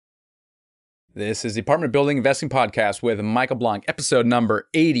This is the Apartment Building Investing Podcast with Michael Blank, episode number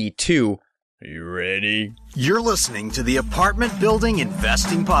 82. Are you ready? You're listening to the Apartment Building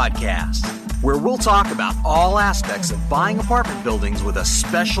Investing Podcast, where we'll talk about all aspects of buying apartment buildings with a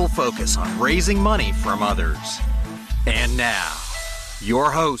special focus on raising money from others. And now,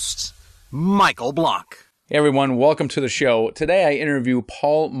 your host, Michael Blank. Hey everyone, welcome to the show. Today I interview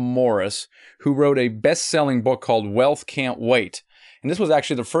Paul Morris, who wrote a best-selling book called Wealth Can't Wait. And this was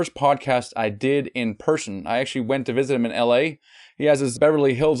actually the first podcast I did in person. I actually went to visit him in LA. He has his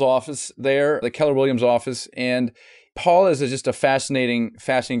Beverly Hills office there, the Keller Williams office. And Paul is just a fascinating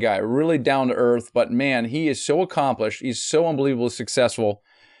guy, really down to earth. But man, he is so accomplished. He's so unbelievably successful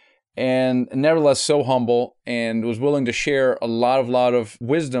and nevertheless so humble, and was willing to share a lot of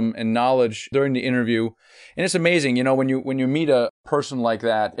wisdom and knowledge during the interview. And it's amazing, you know, when you meet a person like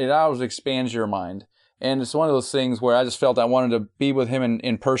that, it always expands your mind. And it's one of those things where I just felt I wanted to be with him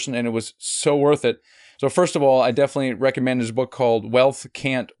in person, and it was so worth it. So first of all, I definitely recommend his book called Wealth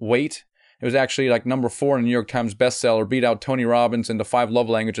Can't Wait. It was actually like number 4 in the New York Times bestseller, beat out Tony Robbins and The 5 Love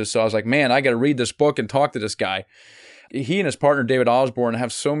Languages. So I was like, man, I got to read this book and talk to this guy. He and his partner, David Osborne,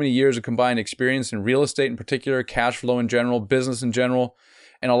 have so many years of combined experience in real estate in particular, cash flow in general, business in general,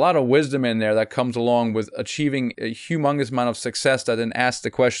 and a lot of wisdom in there that comes along with achieving a humongous amount of success that then asks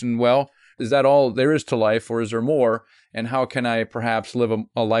the question, well, is that all there is to life, or is there more? And how can I perhaps live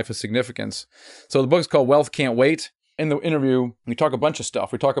a life of significance? So the book is called Wealth Can't Wait. In the interview, we talk a bunch of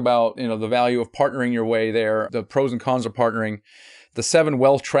stuff. We talk about, you know, the value of partnering your way there, the pros and cons of partnering, the 7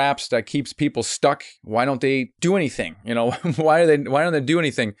 wealth traps that keeps people stuck. Why don't they do anything? You know, why don't they do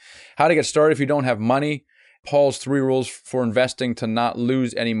anything? How to get started if you don't have money. Paul's 3 rules for investing to not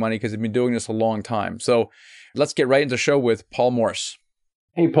lose any money, because he's been doing this a long time. So let's get right into the show with Paul Morris.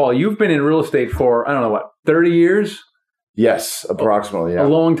 Hey, Paul, you've been in real estate for, 30 years? Yes, approximately, yeah. A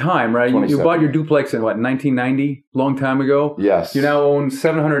long time, right? You bought your duplex in, 1990? Long time ago? Yes. You now own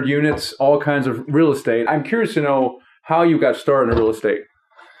 700 units, all kinds of real estate. I'm curious to know how you got started in real estate.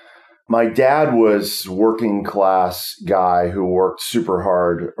 My dad was working class guy who worked super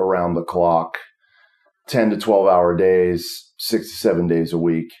hard around the clock, 10 to 12-hour days, 6 to 7 days a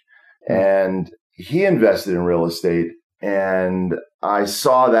week. And he invested in real estate. And I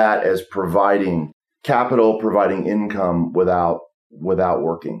saw that as providing capital, providing income without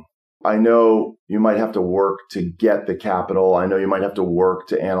working. I know you might have to work to get the capital. I know you might have to work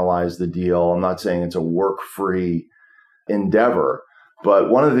to analyze the deal. I'm not saying it's a work-free endeavor. But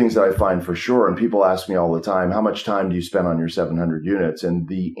one of the things that I find for sure, and people ask me all the time, how much time do you spend on your 700 units? And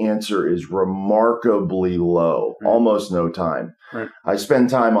the answer is remarkably low, almost no time. Right. I spend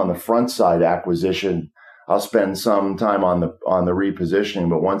time on the front side acquisition. I'll spend some time on the repositioning,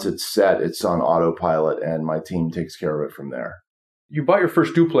 but once it's set, it's on autopilot, and my team takes care of it from there. You bought your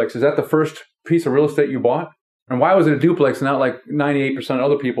first duplex. Is that the first piece of real estate you bought? And why was it a duplex, not like 98% of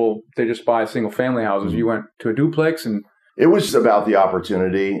other people, they just buy single family houses? You went to a duplex and... It was about the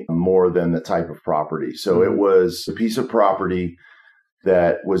opportunity more than the type of property. So it was a piece of property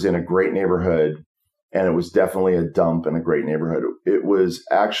that was in a great neighborhood, and it was definitely a dump in a great neighborhood. It was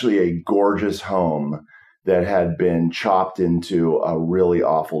actually a gorgeous home that had been chopped into a really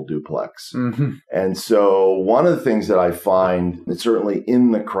awful duplex. Mm-hmm. And so one of the things that I find, and certainly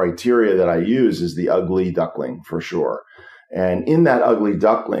in the criteria that I use, is the ugly duckling for sure. And in that ugly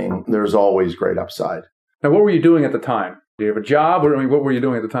duckling, there's always great upside. Now, what were you doing at the time? Do you have a job? What were you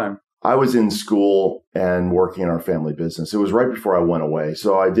doing at the time? I was in school and working in our family business. It was right before I went away.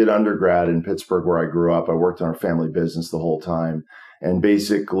 So I did undergrad in Pittsburgh, where I grew up. I worked in our family business the whole time, and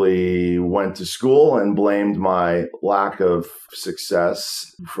basically went to school and blamed my lack of success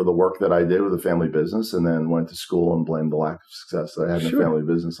for the work that I did with the family business, and then went to school and blamed the lack of success that I had in the family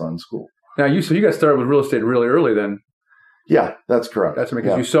business on school. Now, so you got started with real estate really early then. Yeah, that's correct. That's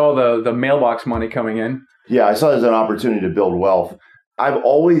because you saw the mailbox money coming in. Yeah, I saw it as an opportunity to build wealth. I've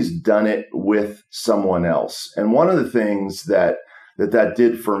always done it with someone else. And one of the things that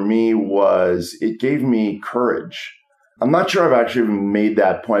did for me was it gave me courage. I'm not sure I've actually made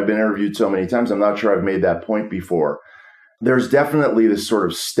that point. I've been interviewed so many times. I'm not sure I've made that point before. There's definitely this sort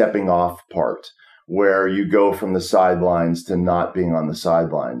of stepping off part where you go from the sidelines to not being on the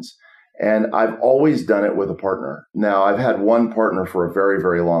sidelines. And I've always done it with a partner. Now, I've had one partner for a very,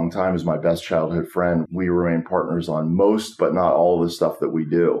 very long time as my best childhood friend. We remain partners on most, but not all of the stuff that we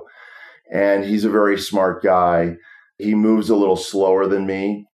do. And he's a very smart guy. He moves a little slower than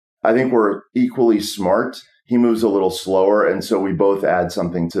me. I think we're equally smart. He moves a little slower, and so we both add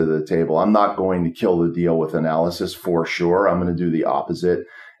something to the table. I'm not going to kill the deal with analysis for sure. I'm going to do the opposite,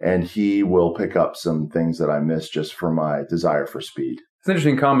 and he will pick up some things that I missed just for my desire for speed. It's an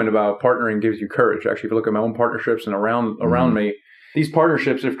interesting comment about partnering gives you courage. Actually, if you look at my own partnerships and around me, these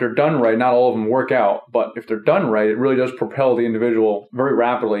partnerships, if they're done right, not all of them work out, but if they're done right, it really does propel the individual very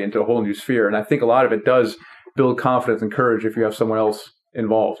rapidly into a whole new sphere. And I think a lot of it does build confidence and courage if you have someone else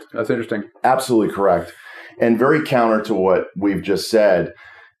involved. That's interesting. Absolutely correct. And very counter to what we've just said.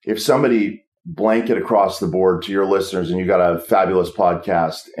 If somebody blanket across the board to your listeners and you got a fabulous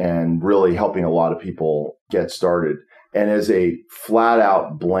podcast and really helping a lot of people get started, and as a flat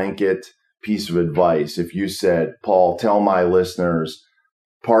out blanket piece of advice, if you said, Paul, tell my listeners,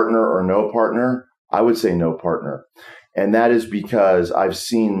 partner or no partner, I would say no partner. And that is because I've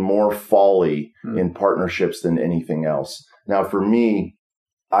seen more folly in partnerships than anything else. Now, for me,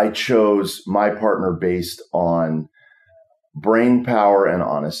 I chose my partner based on brain power and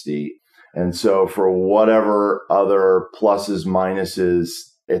honesty. And so for whatever other pluses, minuses,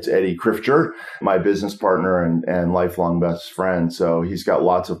 it's Eddie Krifcher, my business partner and lifelong best friend. So he's got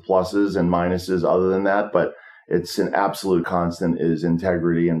lots of pluses and minuses other than that, but it's an absolute constant is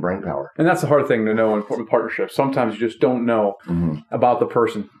integrity and brain power. And that's the hard thing to know in partnerships. Sometimes you just don't know about the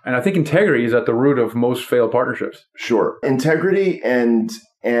person. And I think integrity is at the root of most failed partnerships. Sure. Integrity and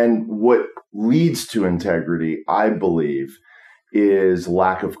what leads to integrity, I believe, is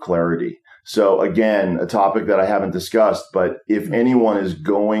lack of clarity. So again, a topic that I haven't discussed, but if anyone is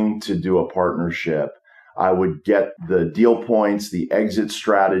going to do a partnership, I would get the deal points, the exit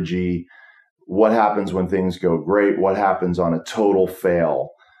strategy, what happens when things go great, what happens on a total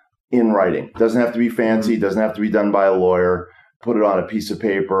fail in writing. Doesn't have to be fancy, doesn't have to be done by a lawyer. Put it on a piece of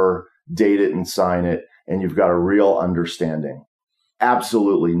paper, date it and sign it, and you've got a real understanding.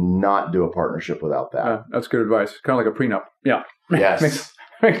 Absolutely not do a partnership without that. That's good advice. Kind of like a prenup. Yeah. Yes.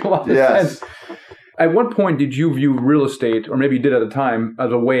 Makes a lot of sense. At what point did you view real estate, or maybe you did at the time,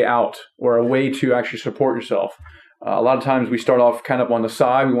 as a way out or a way to actually support yourself? A lot of times we start off kind of on the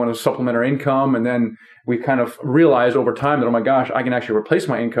side. We want to supplement our income. And then we kind of realize over time that, oh my gosh, I can actually replace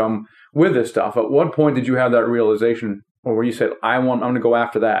my income with this stuff. At what point did you have that realization, or where you said, I'm going to go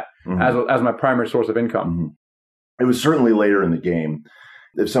after that as my primary source of income? It was certainly later in the game.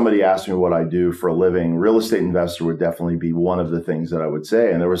 If somebody asked me what I do for a living, real estate investor would definitely be one of the things that I would say.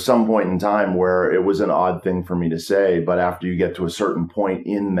 And there was some point in time where it was an odd thing for me to say, but after you get to a certain point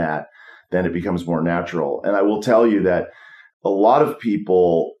in that, then it becomes more natural. And I will tell you that a lot of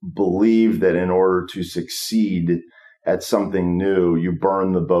people believe that in order to succeed at something new, you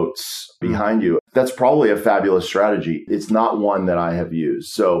burn the boats behind you. That's probably a fabulous strategy. It's not one that I have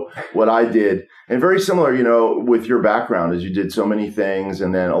used. So what I did, and very similar, with your background, is you did so many things.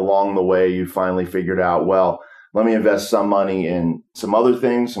 And then along the way, you finally figured out, well, let me invest some money in some other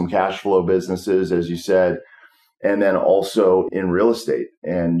things, some cash flow businesses, as you said, and then also in real estate.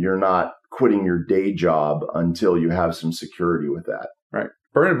 And you're not quitting your day job until you have some security with that. Right.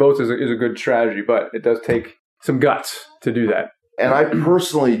 Burning boats is a good strategy, but it does take some guts to do that. And I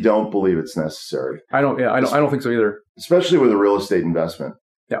personally don't believe it's necessary. I don't think so either. Especially with a real estate investment.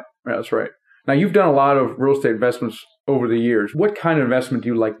 Yeah, that's right. Now, you've done a lot of real estate investments over the years. What kind of investment do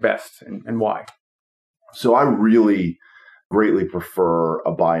you like best and why? So I really greatly prefer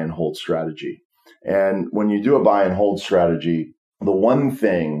a buy and hold strategy. And when you do a buy and hold strategy, the one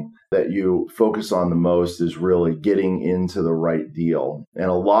thing that you focus on the most is really getting into the right deal. And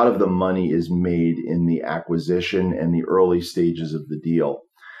a lot of the money is made in the acquisition and the early stages of the deal.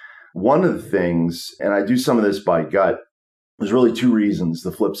 One of the things, and I do some of this by gut, there's really two reasons.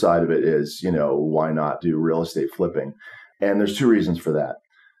 The flip side of it is, why not do real estate flipping? And there's two reasons for that.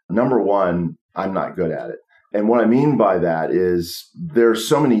 Number one, I'm not good at it. And what I mean by that is there's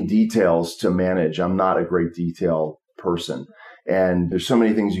so many details to manage. I'm not a great detail person. And there's so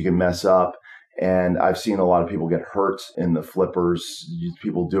many things you can mess up. And I've seen a lot of people get hurt in the flippers.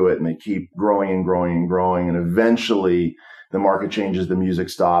 People do it and they keep growing and growing and growing. And eventually the market changes, the music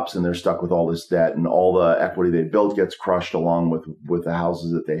stops, and they're stuck with all this debt, and all the equity they built gets crushed along with the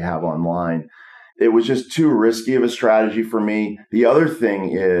houses that they have online. It was just too risky of a strategy for me. The other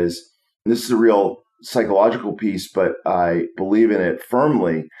thing is, this is a real psychological piece, but I believe in it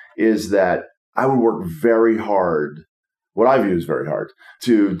firmly, is that I would work very hard, what I view as very hard,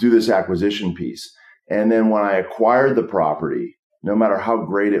 to do this acquisition piece. And then when I acquired the property, no matter how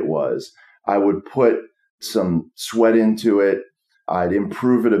great it was, I would put some sweat into it. I'd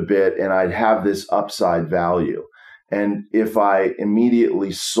improve it a bit, and I'd have this upside value. And if I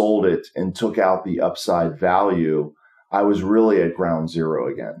immediately sold it and took out the upside value, I was really at ground zero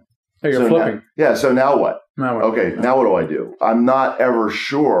again. Hey, you're flipping. So now what? Now what? Okay, now what do I do? I'm not ever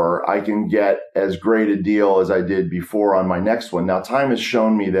sure I can get as great a deal as I did before on my next one. Now, time has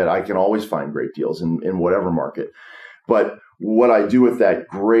shown me that I can always find great deals in whatever market. But what I do with that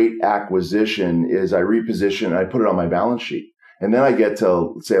great acquisition is I reposition and I put it on my balance sheet. And then I get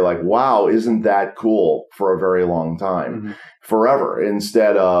to say like, wow, isn't that cool for a very long time, forever,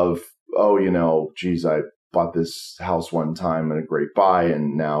 instead of, oh, geez, I bought this house one time and a great buy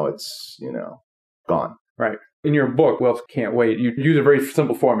and now it's, gone. Right. In your book, Wealth Can't Wait, you use a very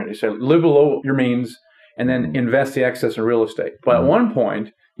simple formula. You say live below your means and then invest the excess in real estate. But at one point,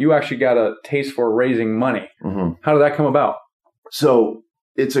 you actually got a taste for raising money. How did that come about? So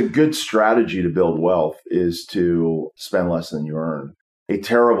it's a good strategy to build wealth is to spend less than you earn. A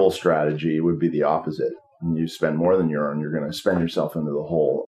terrible strategy would be the opposite. When you spend more than you earn, you're going to spend yourself into the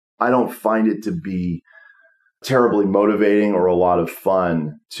hole. I don't find it to be terribly motivating or a lot of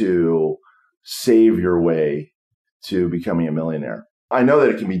fun to save your way to becoming a millionaire. I know that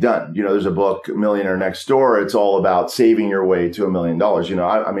it can be done. There's a book, Millionaire Next Door. It's all about saving your way to $1 million.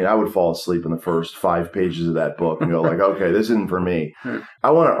 I would fall asleep in the first 5 pages of that book and go like, okay, this isn't for me.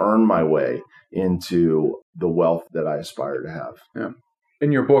 I want to earn my way into the wealth that I aspire to have. Yeah.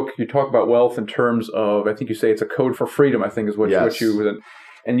 In your book, you talk about wealth in terms of, I think you say it's a code for freedom, I think is what you,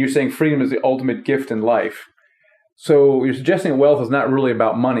 and you're saying freedom is the ultimate gift in life. So you're suggesting wealth is not really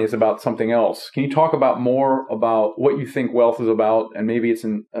about money, it's about something else. Can you talk about more about what you think wealth is about, and maybe it's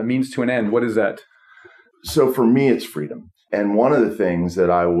a means to an end? What is that? So for me, it's freedom. And one of the things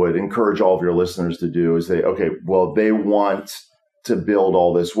that I would encourage all of your listeners to do is they want to build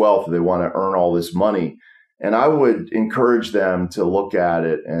all this wealth, they want to earn all this money. And I would encourage them to look at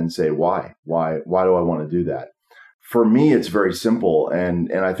it and say, why? Why do I want to do that? For me, it's very simple. And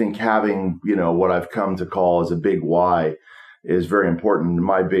I think having, what I've come to call as a big why is very important.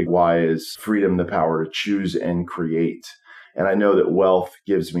 My big why is freedom, the power to choose and create. And I know that wealth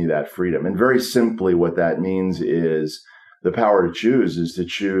gives me that freedom. And very simply, what that means is the power to choose is to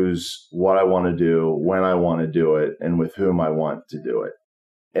choose what I want to do, when I want to do it, and with whom I want to do it.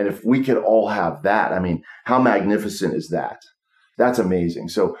 And if we could all have that, how magnificent is that? That's amazing.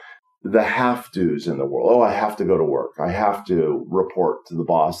 So the have-tos in the world. Oh, I have to go to work. I have to report to the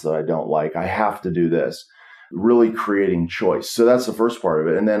boss that I don't like. I have to do this. Really creating choice. So that's the first part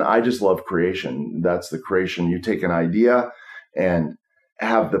of it. And then I just love creation. That's the creation. You take an idea and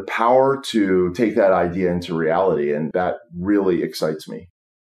have the power to take that idea into reality. And that really excites me.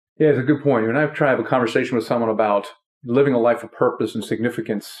 Yeah, it's a good point. When I try to have a conversation with someone about living a life of purpose and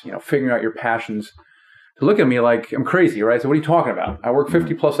significance, figuring out your passions, to look at me like I'm crazy, right? So what are you talking about? I work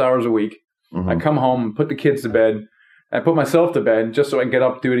 50 plus hours a week. I come home, put the kids to bed. I put myself to bed just so I can get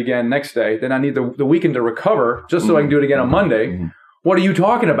up, do it again next day. Then I need the weekend to recover just so I can do it again on Monday. What are you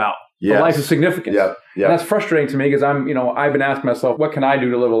talking about? Yes. The life of significance. Yep. And that's frustrating to me because I've been asking myself, what can I do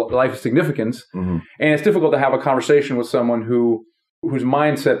to live a life of significance? And it's difficult to have a conversation with someone whose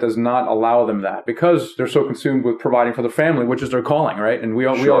mindset does not allow them that because they're so consumed with providing for the family, which is their calling, right? And we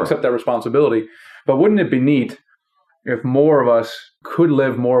all accept that responsibility. But wouldn't it be neat if more of us could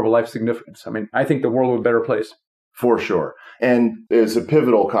live more of a life of significance? I think the world would be a better place. For sure. And it's a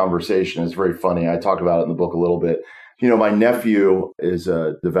pivotal conversation. It's very funny. I talk about it in the book a little bit. My nephew is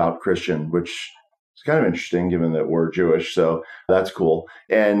a devout Christian, which is kind of interesting given that we're Jewish. So that's cool.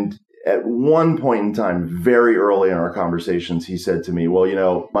 And at one point in time, very early in our conversations, he said to me,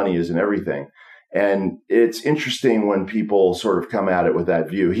 well, money isn't everything. And it's interesting when people sort of come at it with that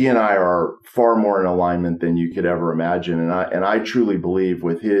view. He and I are far more in alignment than you could ever imagine. And I truly believe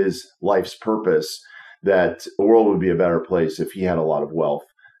with his life's purpose that the world would be a better place if he had a lot of wealth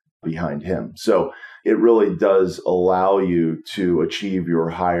behind him. So it really does allow you to achieve your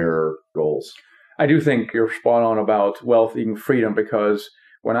higher goals. I do think you're spot on about wealth equaling freedom because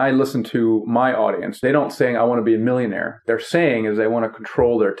when I listen to my audience, they don't say, I want to be a millionaire. They're saying is they want to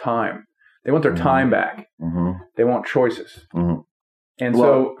control their time. They want their time back. They want choices. And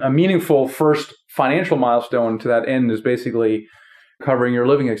so a meaningful first financial milestone to that end is basically covering your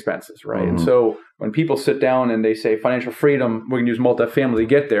living expenses, right? And so when people sit down and they say financial freedom, we can use multifamily to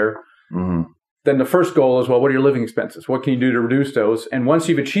get there, then the first goal is, what are your living expenses? What can you do to reduce those? And once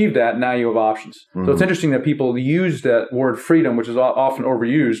you've achieved that, now you have options. So it's interesting that people use that word freedom, which is often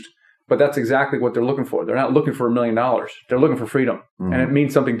overused, but that's exactly what they're looking for. They're not looking for $1 million. They're looking for freedom. And it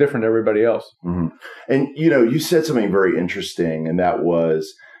means something different to everybody else. And, you said something very interesting, and that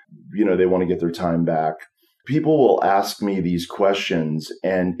was, they want to get their time back. People will ask me these questions,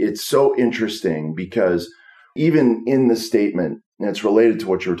 and it's so interesting because even in the statement, and it's related to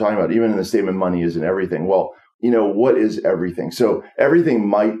what you were talking about, even in the statement, money isn't everything. Well, what is everything? So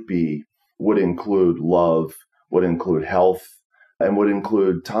everything would include love, would include health, and would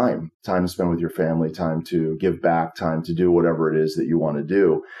include time to spend with your family, time to give back, time to do whatever it is that you want to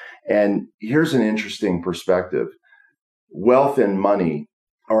do. And here's an interesting perspective. wealth and money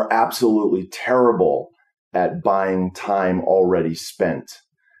are absolutely terrible at buying time already spent.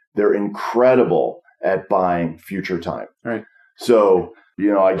 They're incredible at buying future time. Right. So,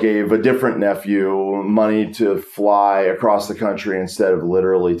 I gave a different nephew money to fly across the country instead of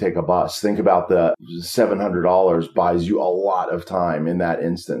literally take a bus. Think about the $700 buys you a lot of time in that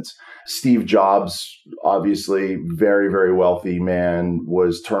instance. Steve Jobs, obviously very, very wealthy man,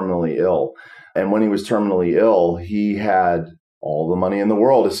 was terminally ill. And when he was terminally ill, he had all the money in the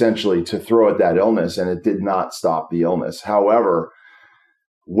world essentially to throw at that illness, and it did not stop the illness. However,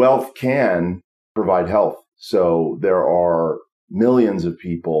 wealth can provide health. So there are millions of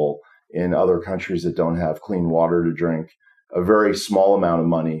people in other countries that don't have clean water to drink. A very small amount of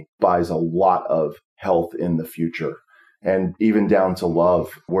money buys a lot of health in the future, and even down to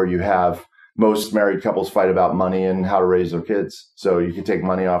love, where you have most married couples fight about money and how to raise their kids. So you can take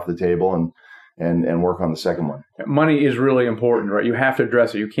money off the table and work on the second one. Money is really important, right? You have to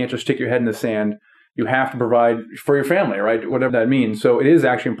address it. You can't just stick your head in the sand. You have to provide for your family, right? Whatever that means. So it is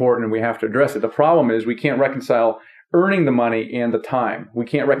actually important, and we have to address it. The problem is we can't reconcile earning the money and the time. We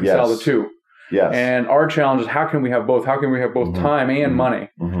can't reconcile the two. Yes. And our challenge is, how can we have both? How can we have both time and money?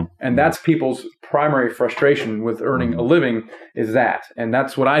 And that's people's primary frustration with earning a living, is that. And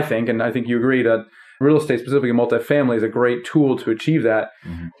that's what I think, and I think you agree, that real estate, specifically multifamily, is a great tool to achieve that.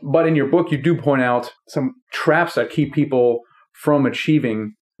 But in your book, you do point out some traps that keep people from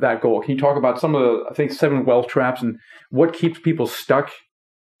achieving that goal. Can you talk about some of the, I think, 7 wealth traps and what keeps people stuck?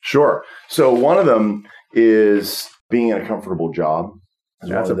 Sure. So one of them is being in a comfortable job.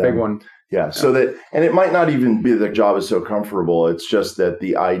 That's a big one. Yeah. So that, and it might not even be the job is so comfortable. It's just that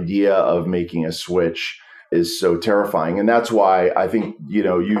the idea of making a switch is so terrifying. And that's why I think, you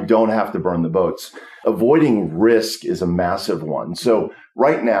don't have to burn the boats. Avoiding risk is a massive one. So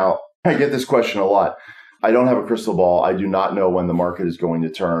right now, I get this question a lot. I don't have a crystal ball. I do not know when the market is going to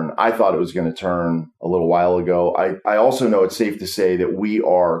turn. I thought it was going to turn a little while ago. I also know it's safe to say that we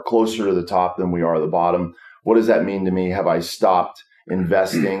are closer to the top than we are the bottom. What does that mean to me? Have I stopped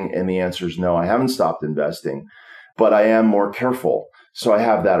investing? And the answer is no, I haven't stopped investing, but I am more careful. So I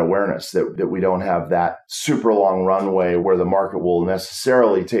have that awareness that we don't have that super long runway where the market will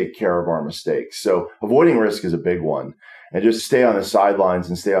necessarily take care of our mistakes. So avoiding risk is a big one. And just stay on the sidelines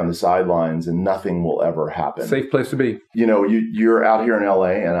and nothing will ever happen. Safe place to be. You're out here in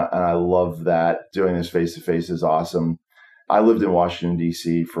LA, and I love that. Doing this face-to-face is awesome. I lived in Washington,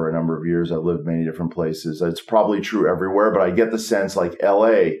 D.C. for a number of years. I've lived many different places. It's probably true everywhere, but I get the sense like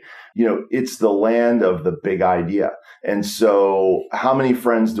LA, it's the land of the big idea. And so how many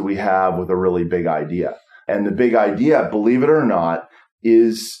friends do we have with a really big idea? And the big idea, believe it or not,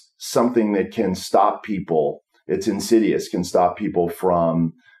 is something that can stop people. It's insidious, can stop people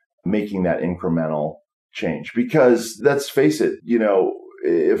from making that incremental change. Because let's face it,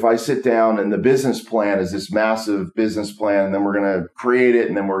 if I sit down and the business plan is this massive business plan, and then we're going to create it,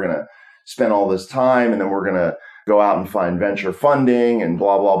 and then we're going to spend all this time, and then we're going to go out and find venture funding and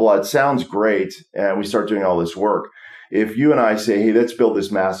blah, blah, blah. It sounds great. And we start doing all this work. If you and I say, hey, let's build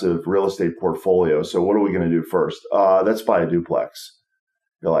this massive real estate portfolio. So what are we going to do first? Let's buy a duplex.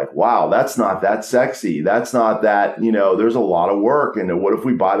 You're like, wow, that's not that sexy. That's not that, there's a lot of work. And what if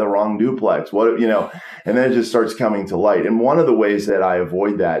we buy the wrong duplex? What if, and then it just starts coming to light. And one of the ways that I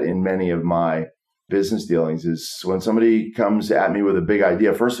avoid that in many of my business dealings is when somebody comes at me with a big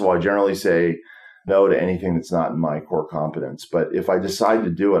idea, first of all, I generally say no to anything that's not in my core competence. But if I decide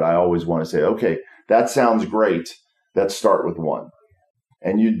to do it, I always want to say, okay, that sounds great. Let's start with one.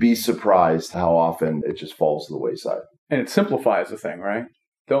 And you'd be surprised how often it just falls to the wayside. And it simplifies the thing, right?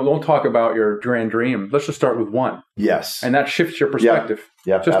 Don't talk about your grand dream. Let's just start with one. Yes. And that shifts your perspective.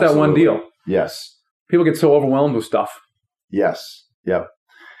 Yep, just absolutely. That one deal. Yes. People get so overwhelmed with stuff. Yes. Yep.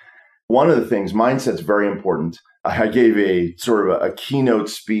 One of the things, mindset's very important. I gave a sort of a keynote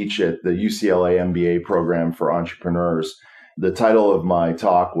speech at the UCLA MBA program for entrepreneurs. The title of my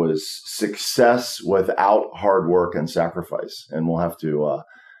talk was Success Without Hard Work and Sacrifice. And we'll have to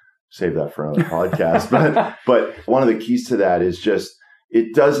save that for another podcast. But one of the keys to that is just,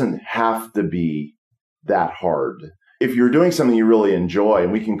 it doesn't have to be that hard. If you're doing something you really enjoy,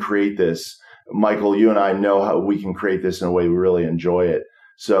 and we can create this, Michael, you and I know how we can create this in a way we really enjoy it.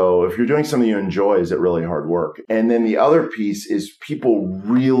 So if you're doing something you enjoy, is it really hard work? And then the other piece is people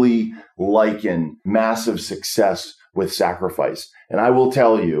really liken massive success with sacrifice. And I will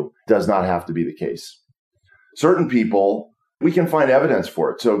tell you, it does not have to be the case. Certain people, we can find evidence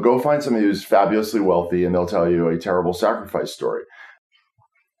for it. So go find somebody who's fabulously wealthy and they'll tell you a terrible sacrifice story.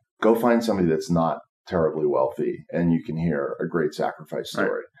 Go find somebody that's not terribly wealthy and you can hear a great sacrifice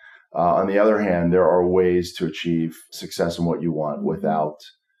story. On the other hand, there are ways to achieve success in what you want without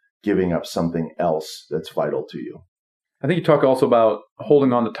giving up something else that's vital to you. I think you talk also about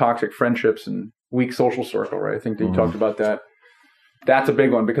holding on to toxic friendships and weak social circle, right? I think that you talked about that. That's a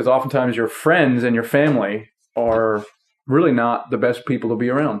big one because oftentimes your friends and your family are really not the best people to be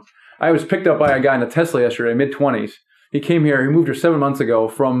around. I was picked up by a guy in a Tesla yesterday, mid-20s. He came here, he moved here 7 months ago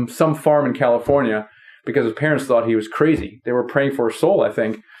from some farm in California because his parents thought he was crazy. They were praying for his soul, I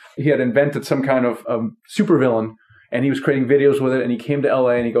think. He had invented some kind of supervillain, and he was creating videos with it, and he came to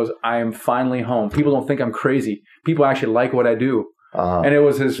LA, and he goes, I am finally home. People don't think I'm crazy. People actually like what I do. And it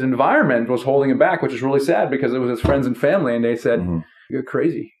was his environment was holding him back, which is really sad because it was his friends and family, and they said, you're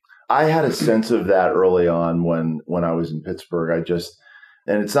crazy. I had a sense of that early on when I was in Pittsburgh.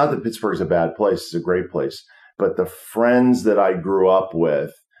 And it's not that Pittsburgh's a bad place, it's a great place. But the friends that I grew up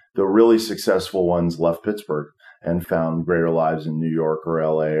with, the really successful ones left Pittsburgh and found greater lives in New York or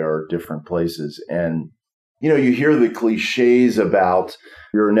LA or different places. And, you hear the cliches about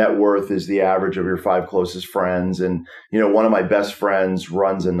your net worth is the average of your 5 closest friends. And, one of my best friends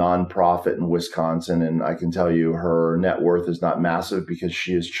runs a nonprofit in Wisconsin. And I can tell you her net worth is not massive because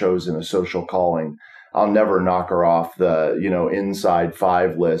she has chosen a social calling. I'll never knock her off the, inside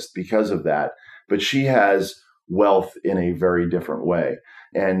 5 list because of that. But she has wealth in a very different way.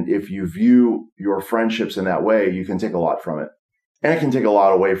 And if you view your friendships in that way, you can take a lot from it. And it can take a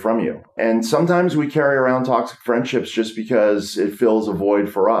lot away from you. And sometimes we carry around toxic friendships just because it fills a void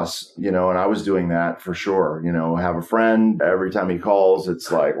for us, and I was doing that for sure. Have a friend, every time he calls,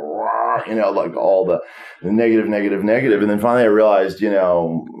 it's like, like all the negative. And then finally I realized,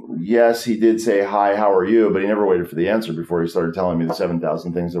 yes, he did say, hi, how are you? But he never waited for the answer before he started telling me the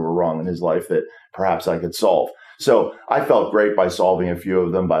 7,000 things that were wrong in his life that perhaps I could solve. So I felt great by solving a few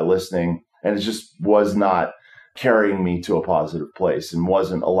of them, by listening. And it just was not carrying me to a positive place and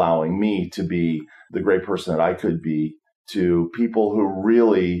wasn't allowing me to be the great person that I could be to people who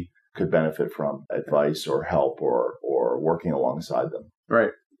really could benefit from advice or help or working alongside them.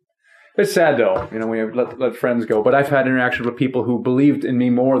 Right. It's sad though, we have let friends go, but I've had interactions with people who believed in me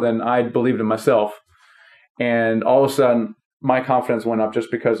more than I believed in myself. And all of a sudden my confidence went up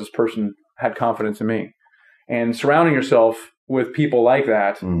just because this person had confidence in me. And surrounding yourself with people like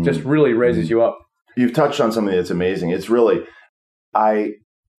that just really raises you up. You've touched on something that's amazing. It's really, I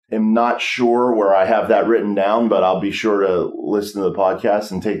am not sure where I have that written down, but I'll be sure to listen to the podcast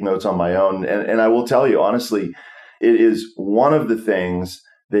and take notes on my own. And I will tell you, honestly, it is one of the things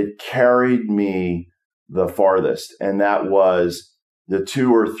that carried me the farthest. And that was the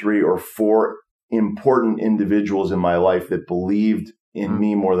 2 or 3 or 4 important individuals in my life that believed in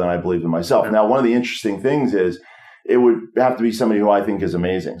me more than I believed in myself. Now, one of the interesting things is, it would have to be somebody who I think is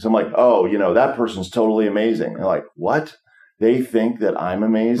amazing. So I'm like, oh, that person's totally amazing. And like, what? They think that I'm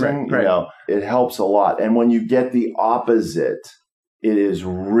amazing? Right. It helps a lot. And when you get the opposite, it is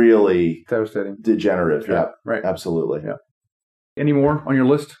really devastating, degenerative. Yeah, right. Absolutely. Yeah. Any more on your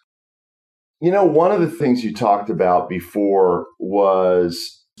list? One of the things you talked about before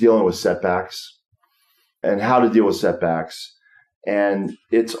was dealing with setbacks and how to deal with setbacks. And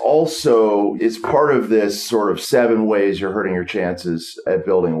it's part of this sort of 7 ways you're hurting your chances at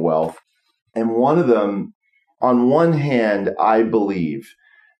building wealth. And one of them, on one hand, I believe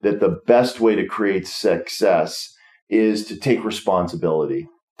that the best way to create success is to take responsibility.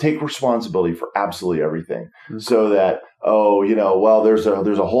 Take responsibility for absolutely everything. So that, there's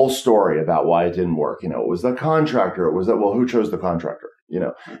a whole story about why it didn't work. It was the contractor. It was that, who chose the contractor?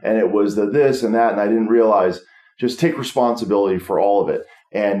 And it was the this and that. And I didn't realize. Just take responsibility for all of it,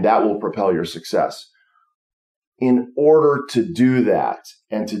 and that will propel your success. In order to do that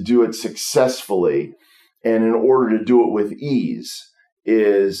and to do it successfully, and in order to do it with ease,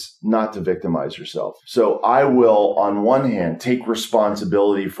 is not to victimize yourself. So I will, on one hand, take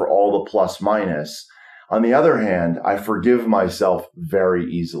responsibility for all the plus minus. On the other hand, I forgive myself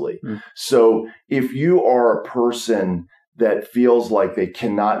very easily. So if you are a person that feels like they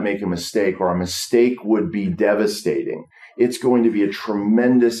cannot make a mistake or a mistake would be devastating, it's going to be a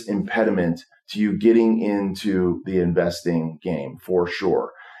tremendous impediment to you getting into the investing game for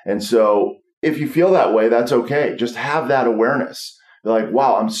sure. And so if you feel that way, that's okay. Just have that awareness. They're like,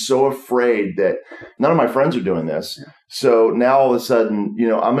 wow, I'm so afraid that none of my friends are doing this. Yeah. So now all of a sudden,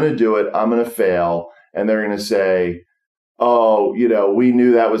 I'm going to do it. I'm going to fail. And they're going to say, oh, we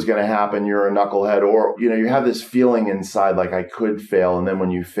knew that was going to happen. You're a knucklehead. Or, you have this feeling inside like I could fail. And then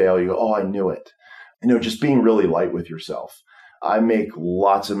when you fail, you go, oh, I knew it. Just being really light with yourself. I make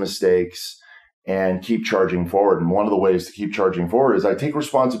lots of mistakes and keep charging forward. And one of the ways to keep charging forward is I take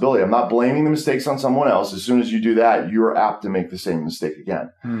responsibility. I'm not blaming the mistakes on someone else. As soon as you do that, you're apt to make the same mistake again.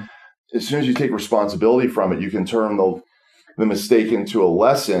 as soon as you take responsibility from it, you can turn the mistake into a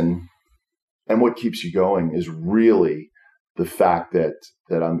lesson. And what keeps you going is really the fact that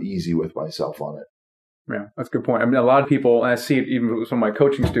I'm easy with myself on it. Yeah, that's a good point. I mean, a lot of people, and I see it even with some of my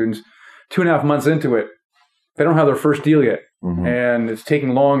coaching students, 2.5 months into it, they don't have their first deal yet. Mm-hmm. And it's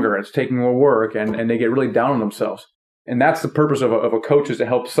taking longer, it's taking more work, and they get really down on themselves. And that's the purpose of a coach, is to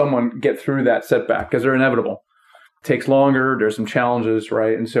help someone get through that setback, because they're inevitable. It takes longer, there's some challenges,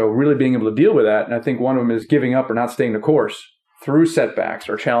 right? And so really being able to deal with that, and I think one of them is giving up or not staying the course through setbacks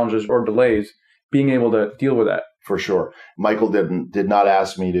or challenges or delays, being able to deal with that. For sure. Michael did not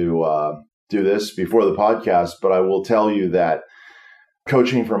ask me to do this before the podcast, but I will tell you that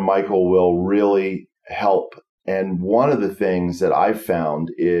coaching from Michael will really help. And one of the things that I've found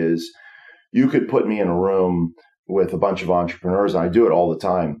is you could put me in a room with a bunch of entrepreneurs, and I do it all the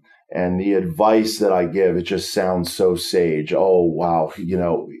time. And the advice that I give, it just sounds so sage. Oh, wow.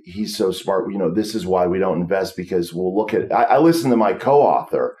 He's so smart. This is why we don't invest, because we'll look at, I listen to my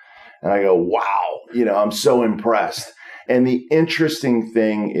co-author and I go, wow, I'm so impressed. And the interesting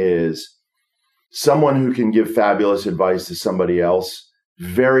thing is, someone who can give fabulous advice to somebody else,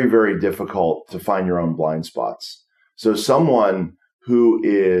 very, very difficult to find your own blind spots. So someone who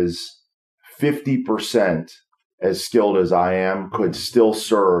is 50% as skilled as I am could still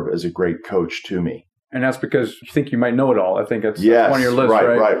serve as a great coach to me. And that's because you think you might know it all. I think that's one of your lists,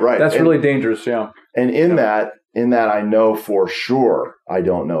 right? Right. That's really dangerous, yeah. And in that, I know for sure I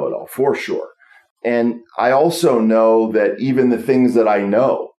don't know it all, for sure. And I also know that even the things that I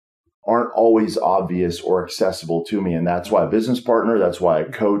know aren't always obvious or accessible to me. And that's why a business partner, that's why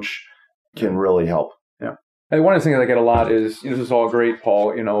a coach can really help. Yeah. And one of the things I get a lot is, this is all great,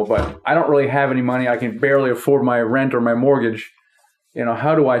 Paul, but I don't really have any money. I can barely afford my rent or my mortgage.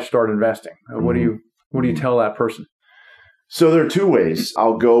 How do I start investing? What do you tell that person? So there are two ways.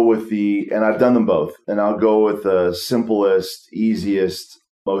 I'll go with and I've done them both, and I'll go with the simplest, easiest,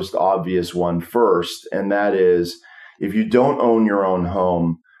 most obvious one first. And that is, if you don't own your own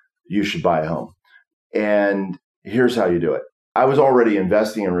home, you should buy a home. And here's how you do it. I was already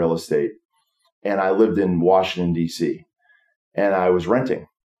investing in real estate, and I lived in Washington, D.C., and I was renting.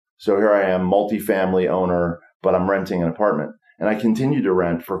 So here I am, multifamily owner, but I'm renting an apartment. And I continued to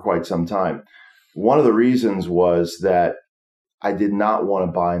rent for quite some time. One of the reasons was that I did not want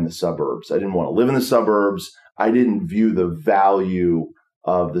to buy in the suburbs. I didn't want to live in the suburbs. I didn't view the value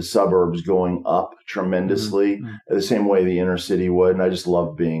of the suburbs going up tremendously, the same way the inner city would. And I just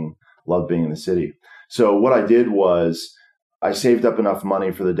loved being in the city. So what I did was I saved up enough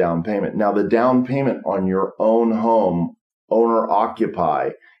money for the down payment. Now, the down payment on your own home, owner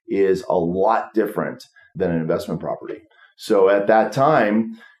occupy, is a lot different than an investment property. So at that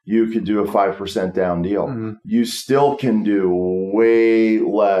time, you could do a 5% down deal. Mm-hmm. You still can do way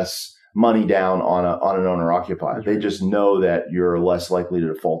less money down on an owner occupied. Right. They just know that you're less likely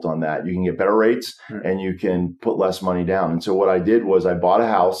to default on that. You can get better rates, right, and you can put less money down. And so what I did was I bought a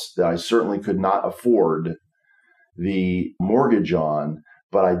house that I certainly could not afford the mortgage on,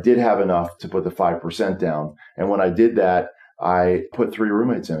 but I did have enough to put the 5% down. And when I did that, I put 3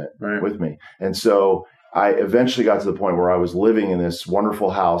 roommates in it, right, with me. And so I eventually got to the point where I was living in this wonderful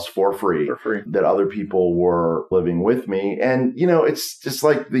house for free that other people were living with me. And, it's just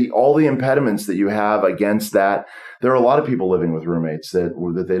like all the impediments that you have against that. There are a lot of people living with roommates that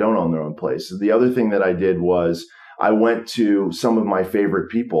they don't own their own place. The other thing that I did was I went to some of my favorite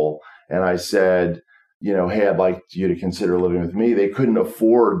people and I said, hey, I'd like you to consider living with me. They couldn't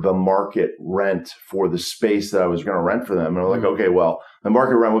afford the market rent for the space that I was going to rent for them. And I'm like, okay, well, the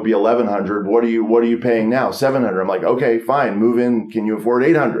market rent would be $1,100. What are you paying now? $700. I'm like, okay, fine, move in. Can you afford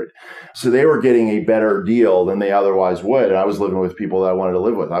 $800? So they were getting a better deal than they otherwise would. And I was living with people that I wanted to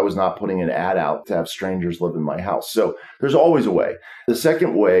live with. I was not putting an ad out to have strangers live in my house. So there's always a way. The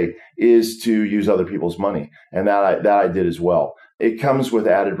second way is to use other people's money. And that I did as well. It comes with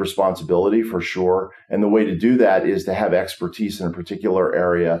added responsibility for sure. And the way to do that is to have expertise in a particular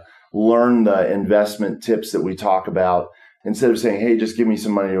area, learn the investment tips that we talk about. Instead of saying, hey, just give me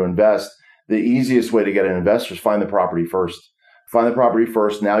some money to invest, the easiest way to get an investor is find the property first. Find the property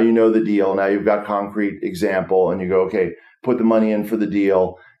first. Now you know the deal. Now you've got concrete example and you go, okay, put the money in for the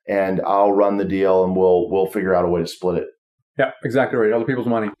deal and I'll run the deal and we'll figure out a way to split it. Yeah, exactly right. Other people's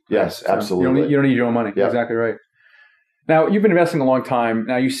money. Yes, absolutely. You don't need your own money. Yep. Exactly right. Now, you've been investing a long time.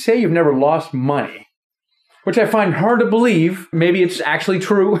 Now, you say you've never lost money, which I find hard to believe. Maybe it's actually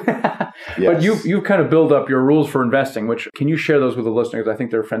true. Yes. But you've kind of built up your rules for investing, which can you share those with the listeners? I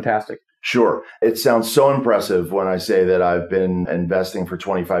think they're fantastic. Sure. It sounds so impressive when I say that I've been investing for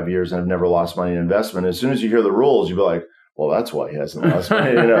 25 years and I've never lost money in investment. As soon as you hear the rules, you'll be like, Well, that's why he hasn't lost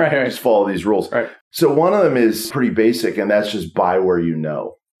money. Right. Just follow these rules. Right. So one of them is pretty basic, and that's just buy where you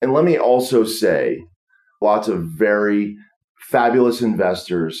know. And let me also say, lots of very fabulous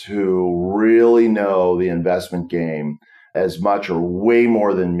investors who really know the investment game as much or way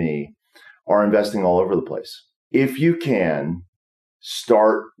more than me are investing all over the place. If you can,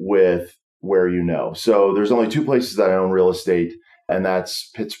 start with where you know. So there's only two places that I own real estate, and that's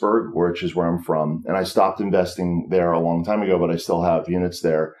Pittsburgh, which is where I'm from. And I stopped investing there a long time ago, but I still have units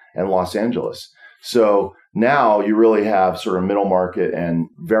there, and Los Angeles. So now you really have sort of middle market and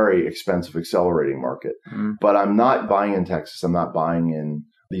very expensive accelerating market. Mm-hmm. But I'm not buying in Texas. I'm not buying in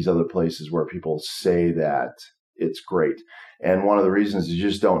these other places where people say that it's great. And one of the reasons is you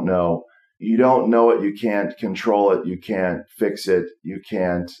just don't know. You don't know it. You can't control it. You can't fix it. You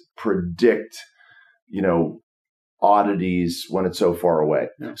can't predict, oddities when it's so far away.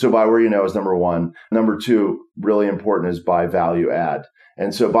 Yeah. So buy where you know is number one. Number two, really important, is buy value add.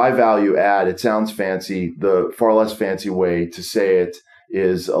 And so buy value add, it sounds fancy. The far less fancy way to say it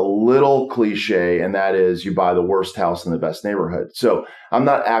is a little cliche, and that is you buy the worst house in the best neighborhood. So I'm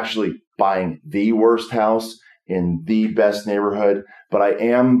not actually buying the worst house in the best neighborhood, but I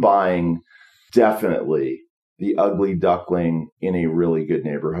am buying definitely the ugly duckling in a really good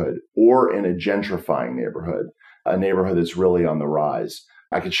neighborhood or in a gentrifying neighborhood, a neighborhood that's really on the rise.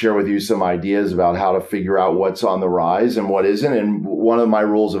 I could share with you some ideas about how to figure out what's on the rise and what isn't. And one of my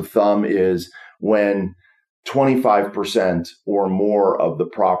rules of thumb is when 25% or more of the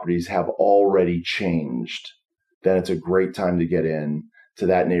properties have already changed, then it's a great time to get in to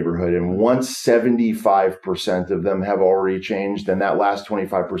that neighborhood. And once 75% of them have already changed, then that last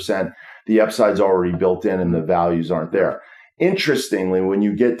 25%, the upside's already built in and the values aren't there. Interestingly, when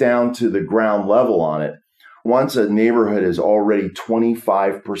you get down to the ground level on it, once a neighborhood is already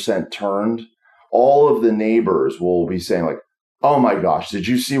 25% turned, all of the neighbors will be saying like, oh my gosh, did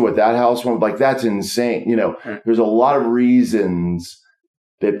you see what that house went? Like, that's insane. There's a lot of reasons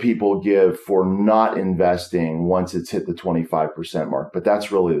that people give for not investing once it's hit the 25% mark, but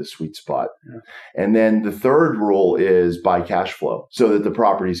that's really the sweet spot. Yeah. And then the third rule is buy cash flow so that the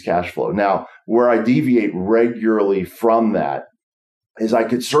property's cash flow. Now, where I deviate regularly from that is I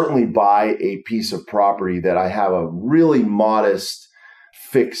could certainly buy a piece of property that I have a really modest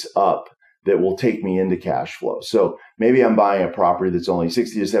fix up that will take me into cash flow. So maybe I'm buying a property that's only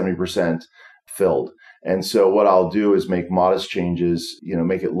 60 to 70% filled. And so what I'll do is make modest changes,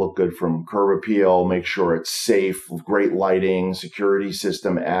 make it look good from curb appeal, make sure it's safe, great lighting, security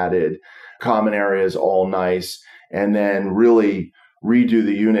system added, common areas all nice, and then really redo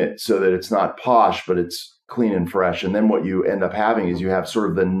the unit so that it's not posh, but it's clean and fresh. And then what you end up having is you have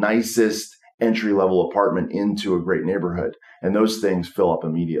sort of the nicest entry-level apartment into a great neighborhood. And those things fill up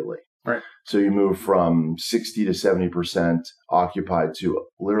immediately. Right. So you move from 60 to 70% occupied to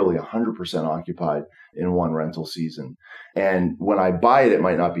literally 100% occupied in one rental season. And when I buy it, it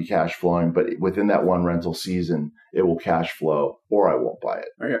might not be cash flowing, but within that one rental season, it will cash flow or I won't buy it.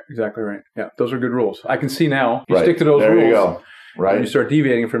 Oh, yeah, exactly right. Yeah, those are good rules. I can see now. You right. Stick to those there rules. You go. Right. And you start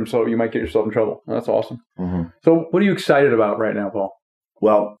deviating from so you might get yourself in trouble. That's awesome. Mm-hmm. So what are you excited about right now, Paul?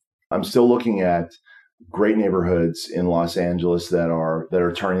 Well, I'm still looking at great neighborhoods in Los Angeles that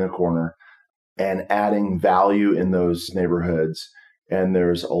are turning the corner and adding value in those neighborhoods. And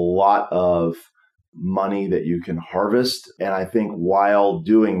there's a lot of money that you can harvest. And I think while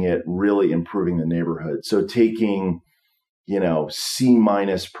doing it, really improving the neighborhood. So taking,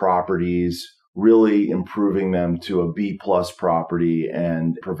 C- properties, really improving them to a B+ property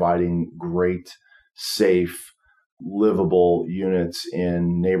and providing great, safe, livable units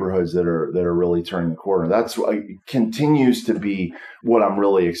in neighborhoods that are really turning the corner. That's what continues to be what I'm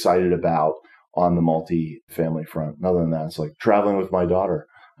really excited about on the multi-family front. Other than that, it's like traveling with my daughter.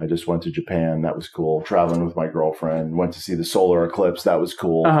 I just went to Japan. That was cool. Traveling with my girlfriend. Went to see the solar eclipse. That was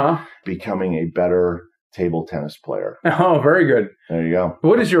cool. Uh-huh. Becoming a better table tennis player. Oh, very good. There you go.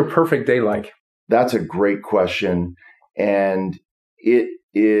 What is your perfect day like? That's a great question. And it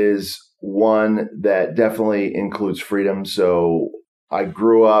is one that definitely includes freedom. So I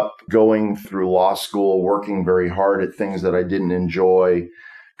grew up going through law school, working very hard at things that I didn't enjoy,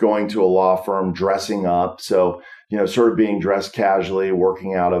 going to a law firm, dressing up. So, sort of being dressed casually,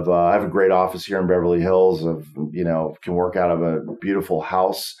 working out of, I have a great office here in Beverly Hills can work out of a beautiful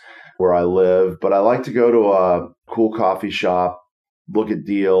house where I live. But I like to go to a cool coffee shop, look at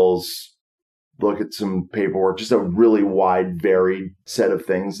deals, look at some paperwork, just a really wide, varied set of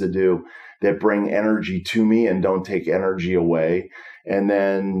things to do that bring energy to me and don't take energy away. And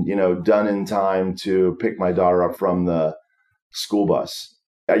then, done in time to pick my daughter up from the school bus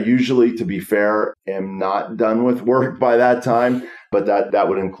I usually, to be fair, am not done with work by that time, but that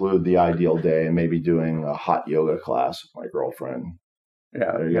would include the ideal day and maybe doing a hot yoga class with my girlfriend.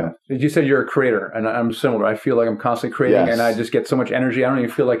 Yeah, there you go. You said you're a creator, and I'm similar. I feel like I'm constantly creating, and I just get so much energy. I don't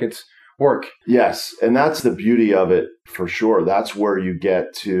even feel like it's work. Yes, and that's the beauty of it for sure. That's where you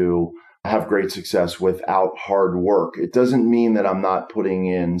get to have great success without hard work. It doesn't mean that I'm not putting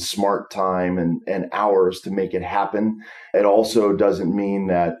in smart time and hours to make it happen. It also doesn't mean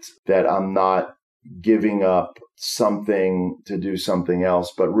that I'm not giving up something to do something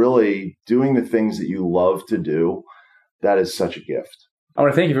else, but really doing the things that you love to do. That is such a gift. I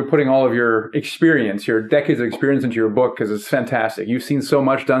want to thank you for putting all of your experience, your decades of experience into your book, because it's fantastic. You've seen so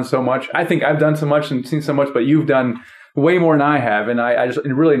much, done so much. I think I've done so much and seen so much, but you've done way more than I have. And I just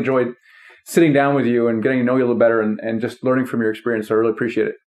really enjoyed sitting down with you and getting to know you a little better and just learning from your experience. So I really appreciate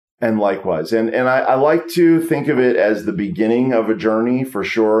it. And likewise. And I like to think of it as the beginning of a journey for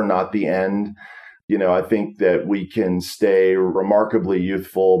sure, not the end. You know, I think that we can stay remarkably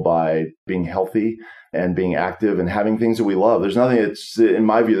youthful by being healthy and being active and having things that we love. There's nothing that's, in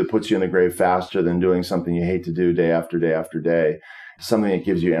my view, that puts you in the grave faster than doing something you hate to do day after day after day. Something that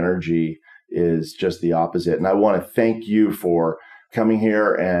gives you energy is just the opposite. And I want to thank you for coming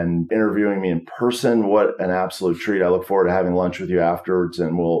here and interviewing me in person. What an absolute treat. I look forward to having lunch with you afterwards,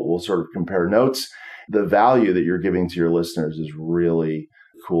 and we'll sort of compare notes. The value that you're giving to your listeners is really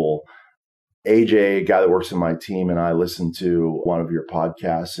cool. AJ, a guy that works in my team, and I listened to one of your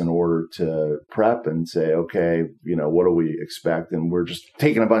podcasts in order to prep and say, okay, you know, what do we expect? And we're just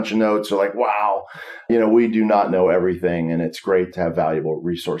taking a bunch of notes. We're like, wow, you know, we do not know everything, and it's great to have valuable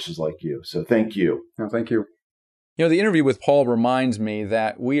resources like you. So thank you. No, thank you. You know, the interview with Paul reminds me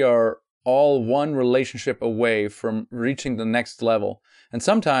that we are all one relationship away from reaching the next level. And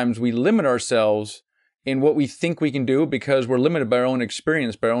sometimes we limit ourselves in what we think we can do because we're limited by our own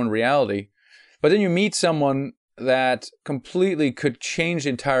experience, by our own reality. But then you meet someone that completely could change the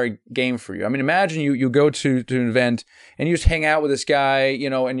entire game for you. I mean, imagine you go to an event and you just hang out with this guy, you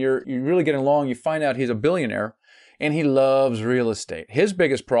know, and you're really getting along. You find out he's a billionaire and he loves real estate. His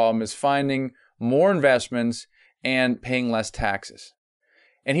biggest problem is finding more investments and paying less taxes.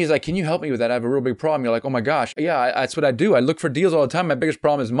 And he's like, can you help me with that? I have a real big problem. You're like, oh my gosh, yeah, that's what I do. I look for deals all the time. My biggest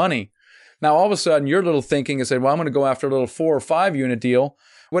problem is money. Now, all of a sudden, your little thinking is saying, well, I'm going to go after a little 4 or 5 unit deal,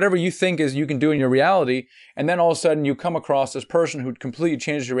 whatever you think is you can do in your reality. And then all of a sudden, you come across this person who completely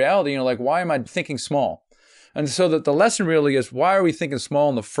changes your reality. And you're like, why am I thinking small? And so that the lesson really is, why are we thinking small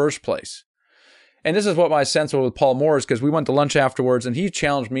in the first place? And this is what my sense was with Paul Morris, because we went to lunch afterwards and he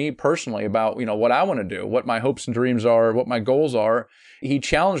challenged me personally about, you know, what I want to do, what my hopes and dreams are, what my goals are. He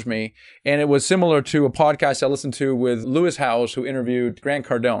challenged me. And it was similar to a podcast I listened to with Lewis Howes, who interviewed Grant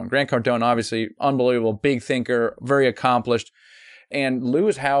Cardone. Grant Cardone, obviously, unbelievable, big thinker, very accomplished. And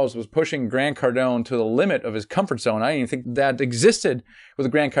Lewis Howes was pushing Grant Cardone to the limit of his comfort zone. I didn't even think that existed with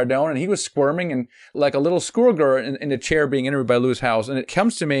Grant Cardone. And he was squirming and like a little schoolgirl in a chair being interviewed by Lewis Howes. And it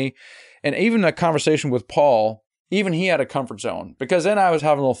comes to me, and even a conversation with Paul, even he had a comfort zone. Because then I was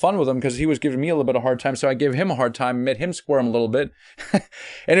having a little fun with him because he was giving me a little bit of a hard time. So I gave him a hard time and made him squirm a little bit.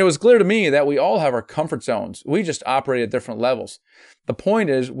 And it was clear to me that we all have our comfort zones. We just operate at different levels. The point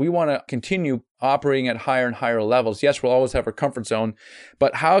is, we want to continue operating at higher and higher levels. Yes, we'll always have our comfort zone,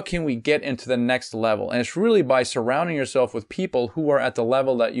 but how can we get into the next level? And it's really by surrounding yourself with people who are at the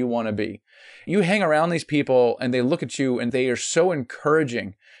level that you want to be. You hang around these people and they look at you and they are so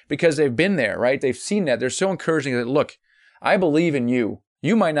encouraging because they've been there, right? They've seen that. They're so encouraging that, look, I believe in you.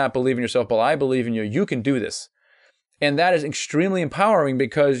 You might not believe in yourself, but I believe in you. You can do this. And that is extremely empowering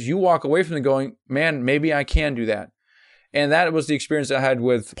because you walk away from it going, man, maybe I can do that. And that was the experience I had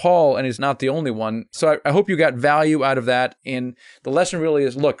with Paul, and he's not the only one. So I hope you got value out of that. And the lesson really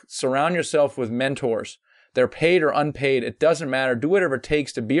is, look, surround yourself with mentors. They're paid or unpaid. It doesn't matter. Do whatever it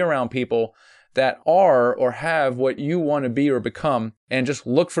takes to be around people that are or have what you want to be or become, and just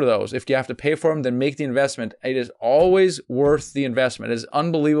look for those. If you have to pay for them, then make the investment. It is always worth the investment. It is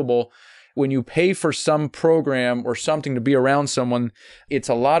unbelievable. When you pay for some program or something to be around someone, it's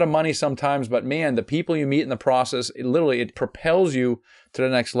a lot of money sometimes, but man, the people you meet in the process, it propels you to the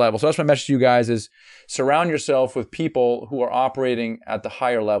next level. So that's my message to you guys is surround yourself with people who are operating at the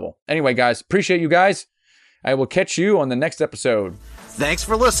higher level. Anyway, guys, appreciate you guys. I will catch you on the next episode. Thanks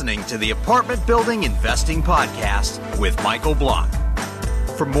for listening to the Apartment Building Investing Podcast with Michael Blank.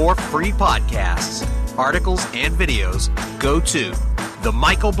 For more free podcasts, articles, and videos, go to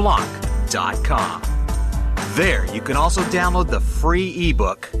themichaelblank.com. There, you can also download the free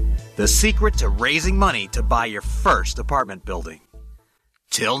ebook, The Secret to Raising Money to Buy Your First Apartment Building.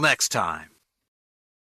 Till next time.